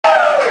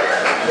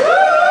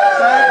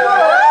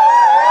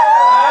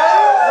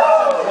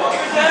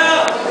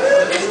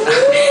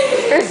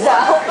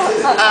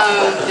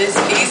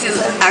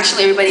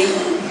Actually, everybody,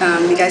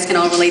 you guys can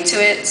all relate to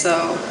it,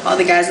 so all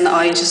the guys in the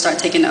audience should start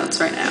taking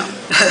notes right now.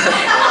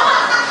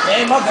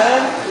 Hey, my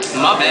bad.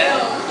 My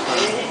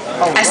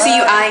bad. I see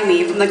you eyeing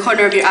me from the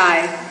corner of your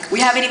eye. We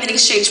haven't even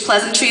exchanged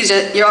pleasantries,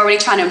 yet you're already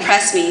trying to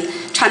impress me,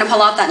 trying to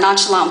pull off that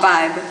nonchalant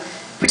vibe.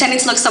 Pretending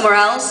to look somewhere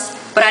else,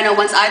 but I know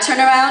once I turn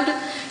around,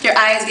 your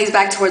eyes gaze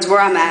back towards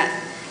where I'm at.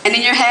 And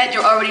in your head,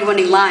 you're already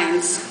running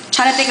lines,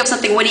 trying to think of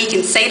something witty you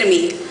can say to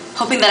me,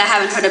 hoping that I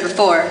haven't heard it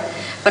before,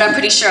 but I'm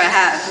pretty sure I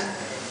have.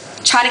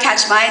 Trying to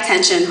catch my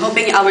attention,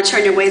 hoping I'll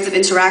return your ways of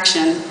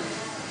interaction.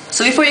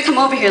 So before you come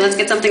over here, let's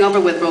get something over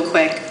with real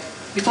quick.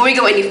 Before we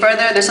go any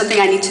further, there's something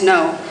I need to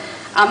know.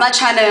 I'm not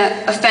trying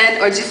to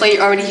offend or deflate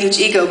your already huge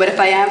ego, but if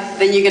I am,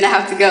 then you're gonna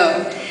have to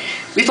go.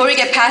 Before we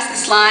get past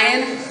this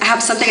line, I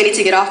have something I need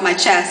to get off my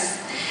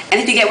chest.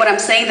 And if you get what I'm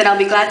saying, then I'll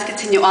be glad to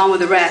continue on with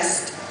the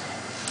rest.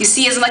 You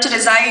see, as much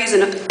as I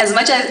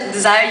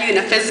desire you in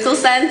a physical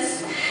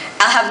sense,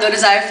 I'll have no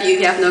desire for you if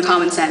you have no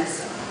common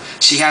sense.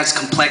 She has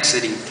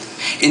complexity,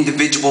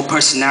 individual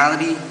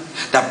personality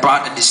that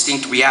brought a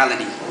distinct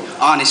reality.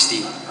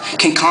 Honesty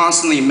can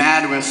constantly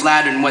matter and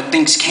flatter in what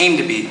things came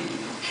to be.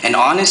 And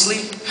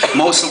honestly,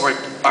 most of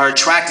us are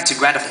attracted to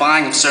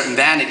gratifying of certain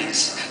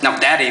vanities. Now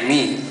that ain't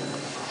me.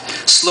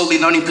 Slowly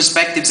learning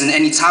perspectives in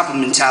any type of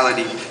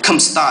mentality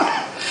comes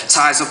thought.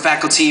 Ties of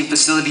faculty and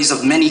facilities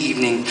of many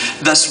evening.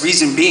 Thus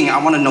reason being,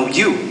 I want to know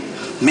you.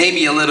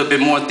 Maybe a little bit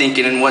more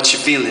thinking in what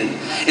you're feeling.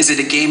 Is it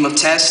a game of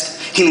test?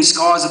 Healing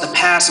scars of the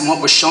past and what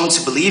we're shown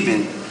to believe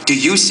in? Do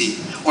you see?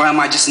 Or am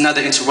I just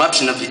another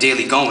interruption of your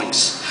daily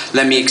goings?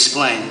 Let me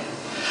explain.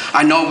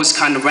 I know it was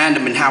kind of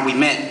random in how we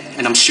met,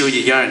 and I'm sure you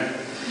yearn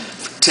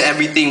to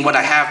everything what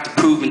I have to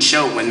prove and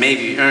show and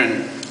maybe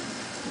earn.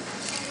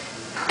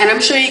 And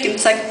I'm sure you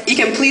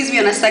can please me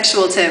on a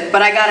sexual tip,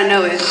 but I gotta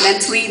know it.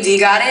 Mentally, do you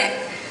got it?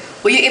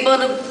 Will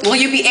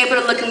you be able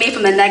to look at me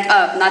from the neck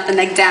up, not the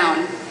neck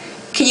down?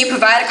 Can you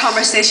provide a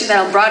conversation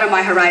that'll broaden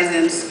my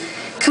horizons?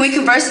 Can we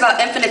converse about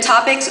infinite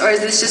topics, or is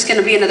this just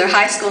gonna be another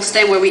high school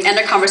sting where we end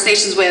our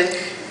conversations with,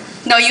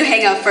 no, you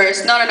hang up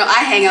first, no,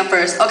 I hang up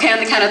first. Okay, on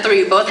the count of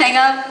 3, we both hang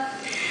up?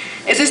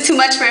 Is this too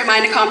much for your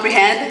mind to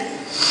comprehend?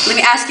 Let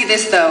me ask you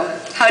this though,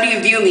 how do you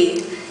view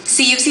me?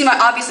 See, you've seen my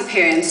obvious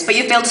appearance, but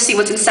you fail to see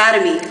what's inside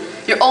of me.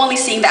 You're only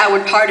seeing the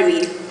outward part of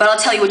me, but I'll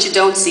tell you what you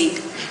don't see.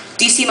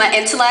 Do you see my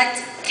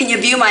intellect? Can you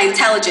view my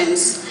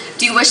intelligence?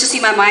 Do you wish to see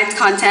my mind's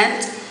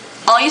content?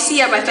 All you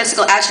see are my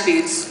physical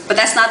attributes, but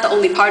that's not the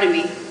only part of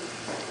me.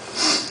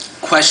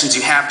 Questions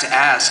you have to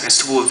ask as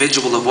to a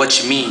visual of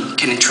what you mean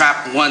can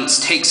entrap one's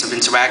takes of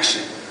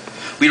interaction.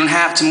 We don't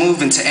have to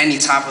move into any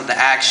type of the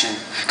action,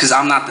 because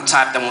I'm not the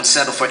type that won't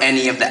settle for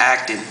any of the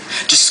acting.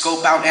 Just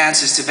scope out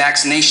answers to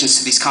vaccinations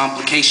to these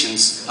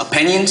complications.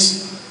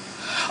 Opinions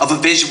of a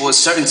visual is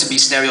certain to be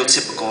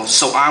stereotypical,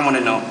 so I want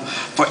to know,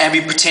 for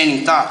every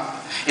pertaining thought,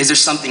 is there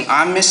something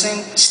I'm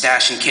missing?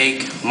 Stash and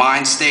cake,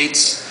 mind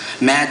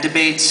states, mad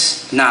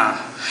debates? Nah.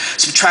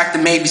 Subtract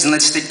the maybes and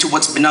let's stick to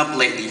what's been up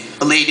lately.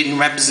 Belated in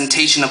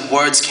representation of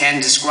words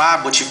can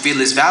describe what you feel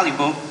is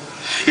valuable.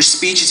 Your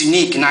speech is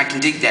unique and I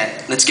can dig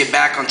that. Let's get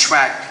back on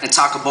track and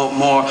talk about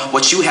more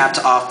what you have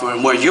to offer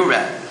and where you're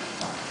at.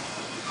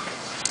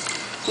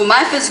 When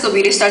my physical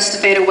beauty starts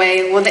to fade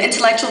away, will the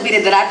intellectual beauty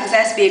that I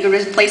possess be a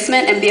good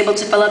replacement and be able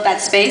to fill up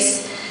that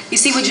space? You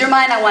see, with your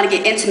mind I want to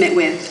get intimate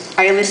with.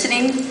 Are you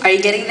listening? Are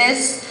you getting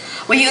this?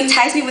 Will you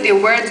entice me with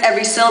your words,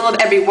 every syllable of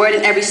every word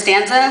and every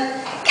stanza?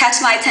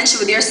 Catch my attention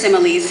with your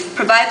similes.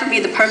 Provide for me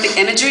the perfect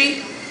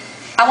imagery.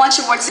 I want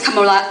your words to come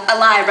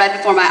alive right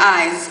before my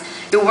eyes.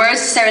 Your words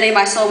to serenade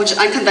my soul with your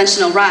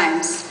unconventional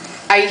rhymes.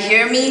 Are you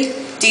hearing me?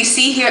 Do you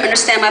see, hear,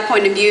 understand my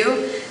point of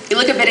view? You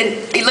look a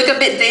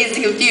bit dazed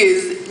and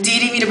confused. Do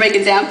you need me to break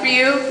it down for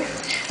you?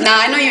 Now,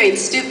 I know you ain't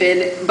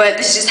stupid, but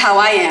this is just how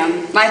I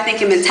am. My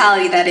thinking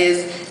mentality, that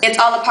is. It's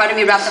all a part of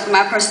me wrapped up in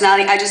my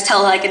personality. I just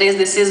tell it like it is.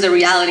 This is the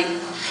reality.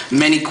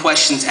 Many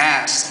questions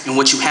asked, and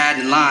what you had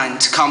in line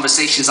to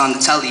conversations on the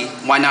telly,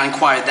 why not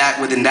inquire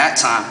that within that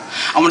time?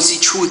 I want to see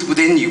truth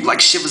within you,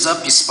 like shivers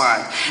up your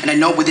spine. And I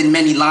know within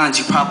many lines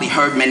you probably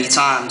heard many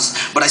times,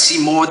 but I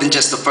see more than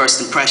just the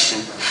first impression.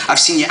 I've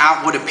seen your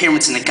outward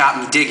appearance and it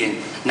got me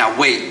digging. Now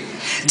wait,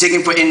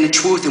 digging for inner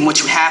truth in what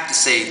you have to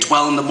say,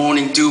 dwell in the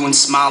morning dew and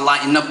smile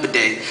lighten up a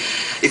day.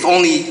 If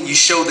only you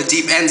show the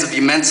deep ends of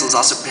your mentals,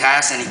 I'll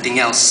surpass anything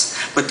else.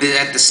 But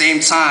at the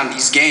same time,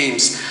 these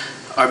games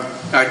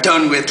are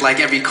done with like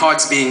every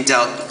card's being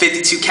dealt.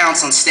 52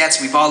 counts on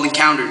stats we've all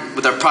encountered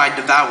with our pride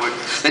devoured.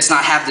 Let's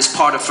not have this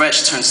part of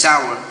fresh turn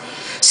sour.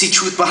 See,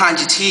 truth behind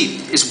your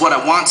teeth is what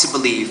I want to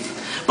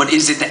believe, but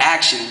is it the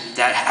action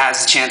that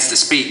has a chance to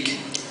speak?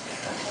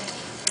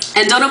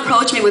 And don't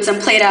approach me with some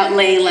played out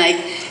lane like,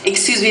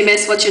 excuse me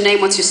miss, what's your name,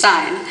 what's your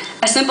sign?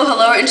 A simple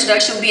hello or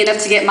introduction will be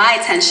enough to get my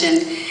attention.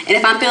 And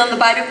if I'm feeling the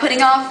vibe you're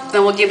putting off,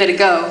 then we'll give it a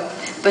go.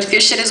 But if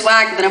your shit is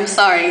whack, then I'm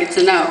sorry, it's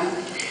a no.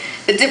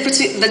 The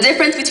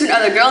difference between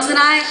other girls and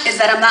I is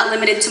that I'm not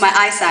limited to my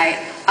eyesight.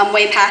 I'm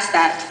way past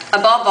that.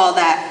 Above all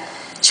that,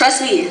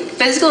 trust me,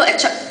 physical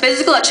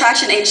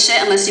attraction ain't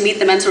shit unless you meet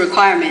the mental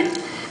requirement.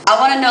 I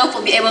want to know if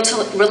we'll be able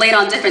to relate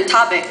on different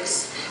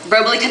topics.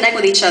 verbally connect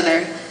with each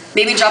other,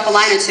 maybe drop a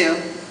line or two.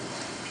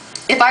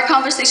 If our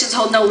conversations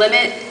hold no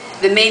limit,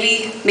 then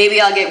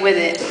maybe I'll get with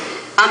it.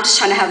 I'm just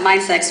trying to have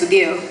mind sex with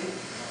you.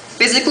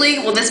 Physically,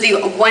 will this be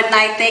a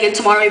one-night thing and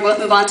tomorrow we both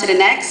move on to the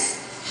next?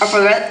 Or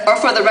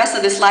for the rest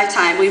of this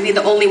lifetime, will you be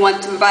the only one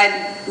to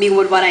provide me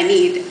with what I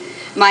need?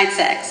 Mind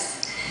sex.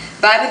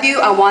 Vibe with you,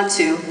 I want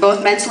to,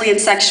 both mentally and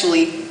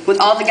sexually. With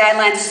all the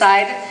guidelines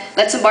aside,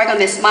 let's embark on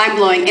this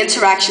mind-blowing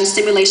interaction,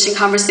 stimulation,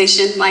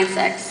 conversation, mind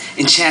sex.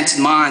 Enchanted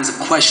minds of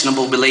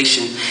questionable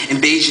relation,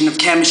 invasion of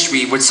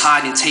chemistry with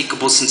tied and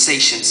takeable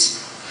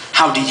sensations.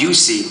 How do you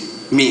see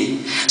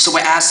me? So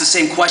I ask the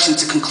same question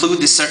to conclude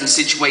this certain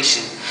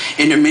situation.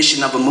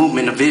 Intermission of a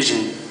movement of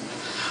vision.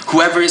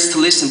 Whoever is to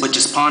listen but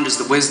just ponders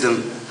the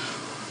wisdom.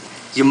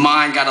 Your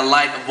mind got a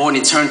light,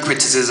 avoiding turn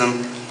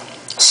criticism.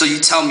 So you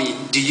tell me,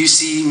 do you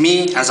see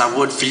me as I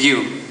would for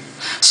you?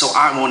 So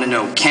I want to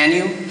know, can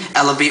you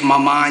elevate my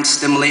mind,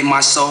 stimulate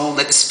my soul,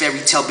 let this fairy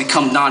tale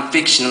become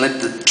non-fiction, and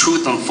let the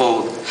truth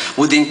unfold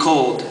within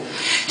cold?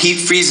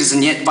 Heat freezes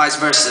and yet vice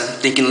versa,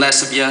 thinking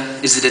less of ya.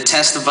 Is it a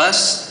test of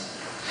us?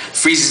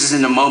 Freezes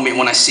in the moment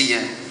when I see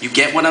ya. You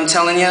get what I'm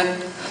telling ya?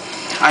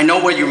 I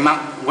know where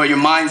your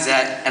mind's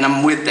at, and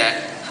I'm with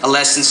that. A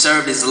lesson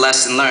served is a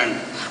lesson learned.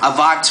 I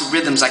vibe to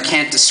rhythms I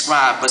can't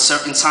describe, but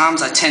certain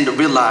times I tend to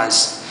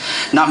realize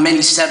not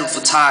many settle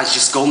for ties,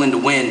 just goal in the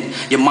wind.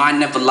 Your mind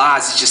never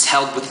lies, it's just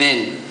held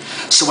within.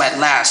 So at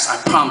last,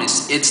 I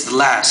promise, it's the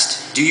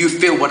last. Do you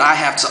feel what I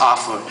have to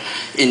offer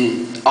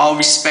in all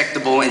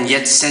respectable and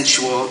yet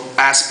sensual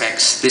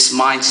aspects? This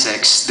mind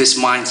sex, this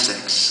mind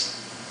sex.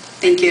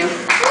 Thank you.